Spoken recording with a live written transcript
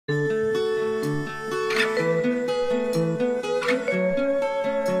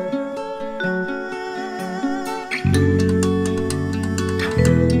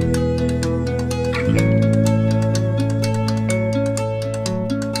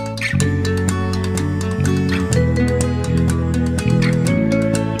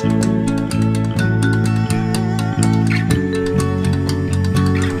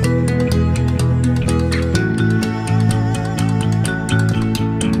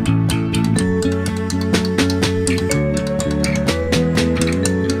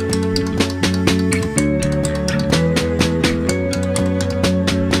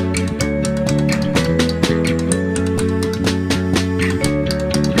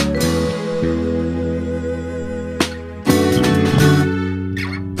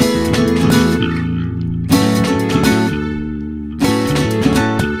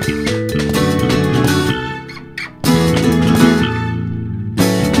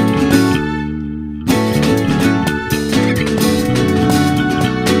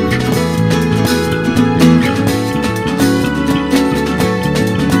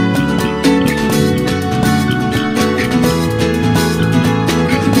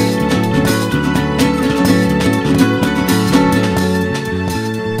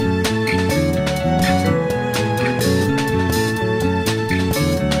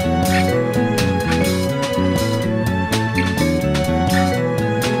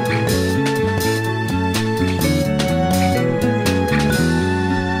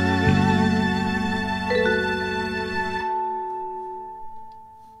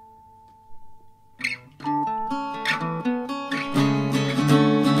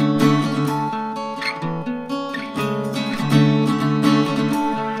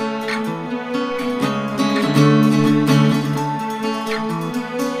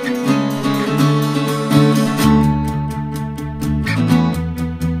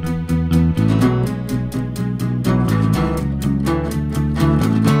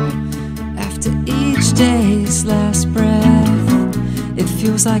this last breath, it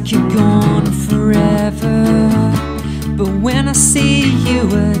feels like you're gone forever. But when I see you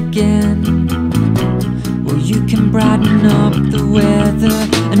again, well, you can brighten up the weather.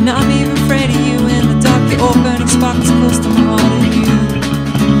 And I'm even afraid of you in the dark. You're all burning sparks close to my heart, and you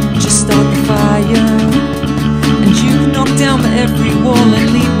just start the fire. And you can knock down my every wall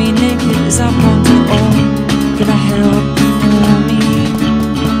and leave me naked as I wonder all that I held before me.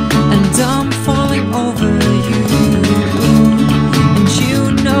 And I'm falling over you, and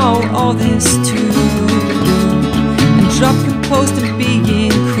you know all this too. And drop composed and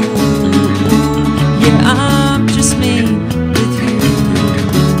being cool, yeah, I'm just me with you.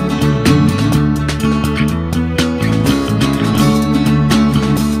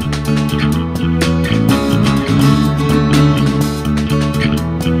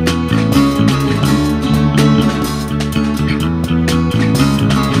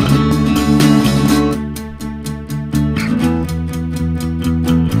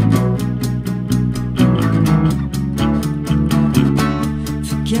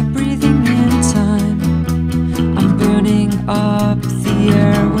 Forget breathing in time, I'm burning up the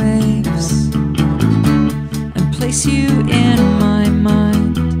airwaves and place you in my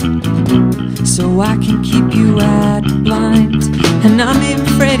mind so I can keep you at blind. And I'm even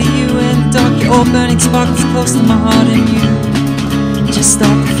afraid of you in the dark. You're all burning sparkles close to my heart, and you just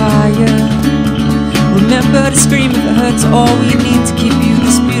start the fire. Remember to scream if it hurts. All we need to keep you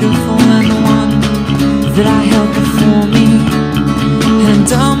this beautiful and the one that I held before me. And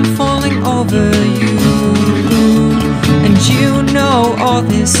I'm falling over you, and you know all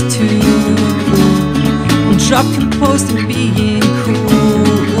this too. And drop composed and being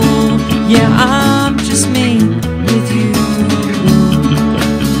cool, yeah, I'm just me with you.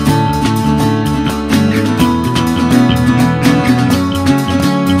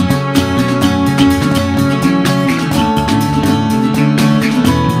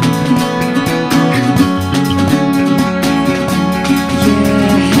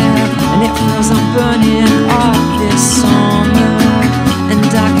 I'm burning up this summer, and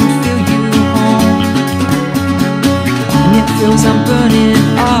I can feel you home. And it feels I'm burning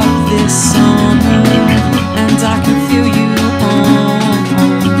up this summer, and I can feel you home.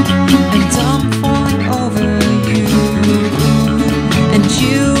 And I'm falling over you, and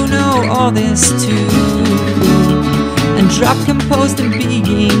you know all this too. And drop composed and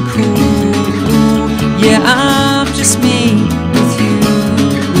being cool, yeah, I'm just me with you.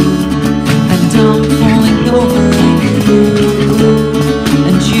 I'm falling over you,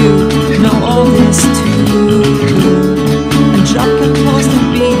 and you know all this too. And drop composed and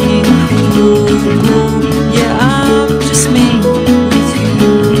being cool, yeah, I'm just me with you.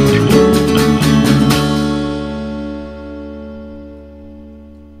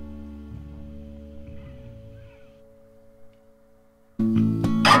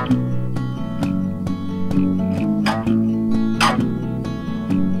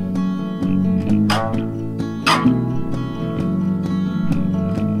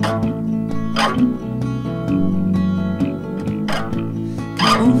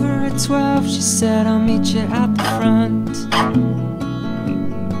 Over at 12, she said, I'll meet you at the front.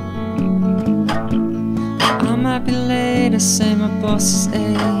 I might be late, I say my boss is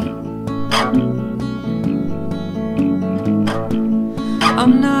 8.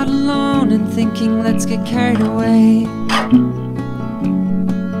 I'm not alone in thinking let's get carried away.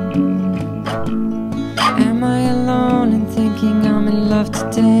 Am I alone in thinking I'm in love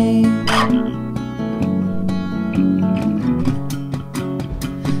today?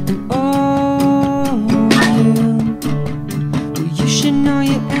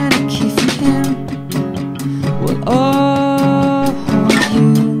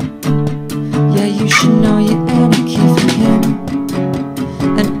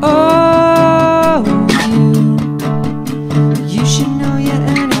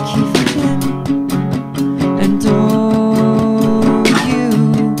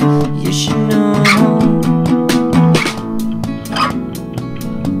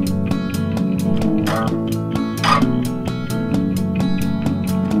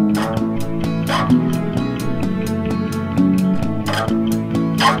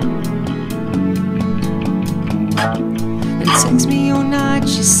 Text me all night,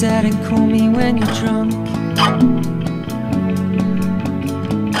 she said, and call me when you're drunk.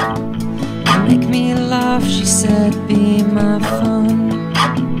 Make me laugh, she said, be my fun.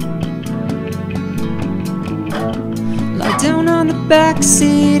 Lie down on the back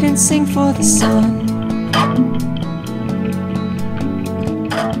seat and sing for the sun.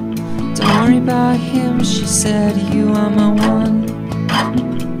 Don't worry about him, she said, you are my one.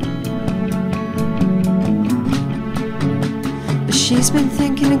 She's been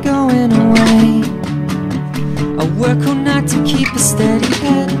thinking of going away. I work all night to keep a steady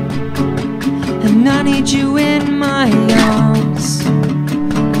head, and I need you in my arms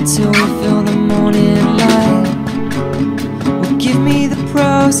until we feel the morning light. Well, give me the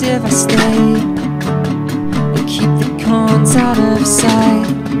pros if I stay, and keep the cons out of sight.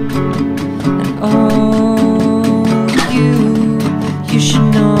 And oh, you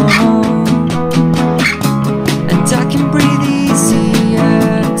should know, and I can breathe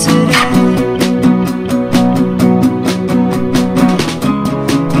easier today,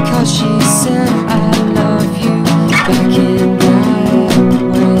 because she said I love you back in that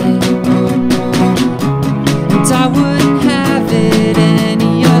way, and I wouldn't have it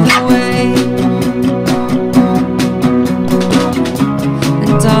any other way.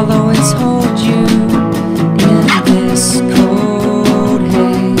 And I'll always hold you in this cold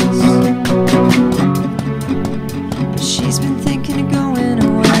haze. But she's been thinking of going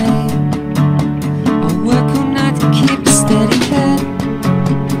away. I'll work all night to keep a steady head,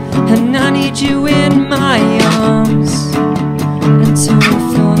 and I need you in my arms until we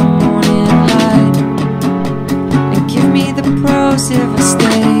feel the morning light. And give me the pros if I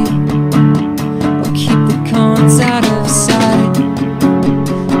stay, or keep the cons out of sight.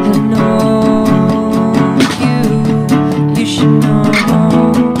 And oh, you should know.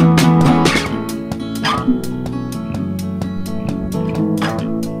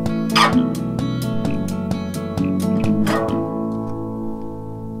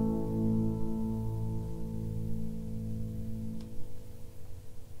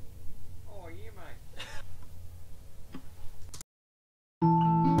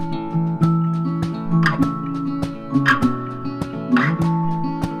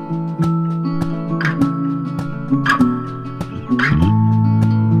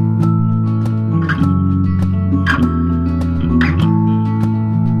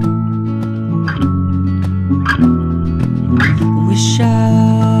 Wish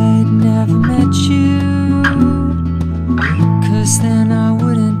I'd never met you, 'cause then I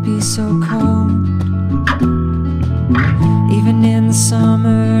wouldn't be so cold. Even in the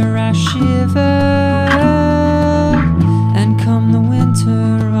summer I shiver, and come the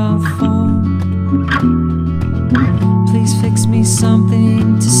winter I'll fold. Please fix me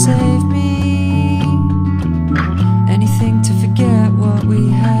something to save me, anything to forget what we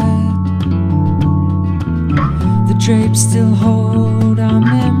had. The drapes still hold our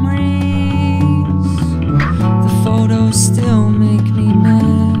memories, the photos still make me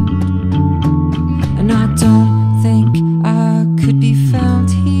mad, and I don't think I could be found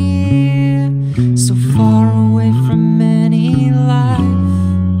here, so far away from any life.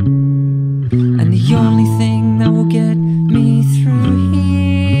 And the only thing that will get me through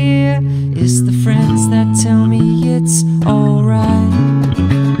here is the friends that tell me it's alright.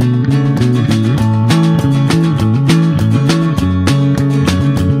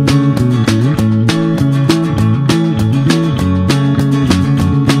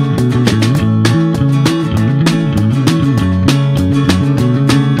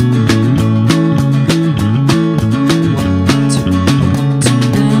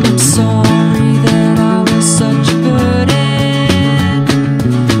 And I'm sorry that I was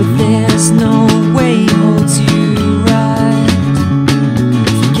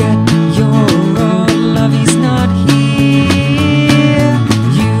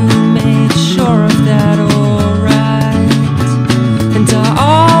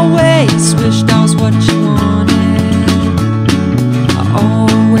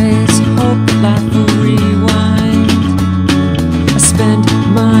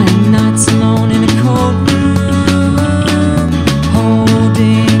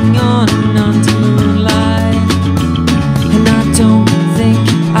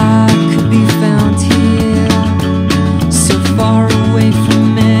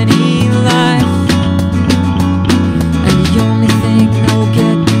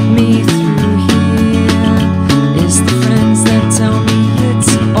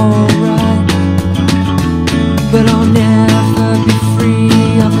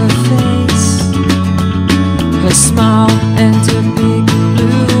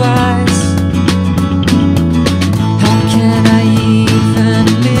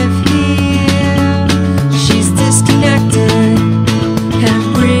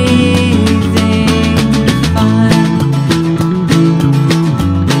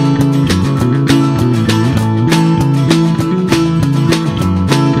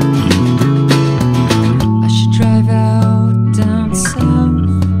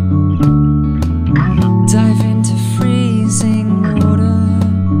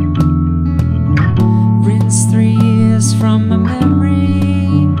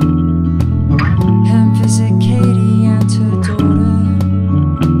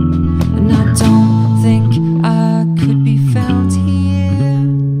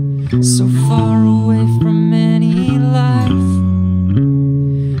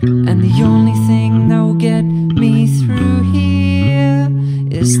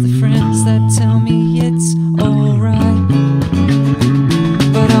kiss the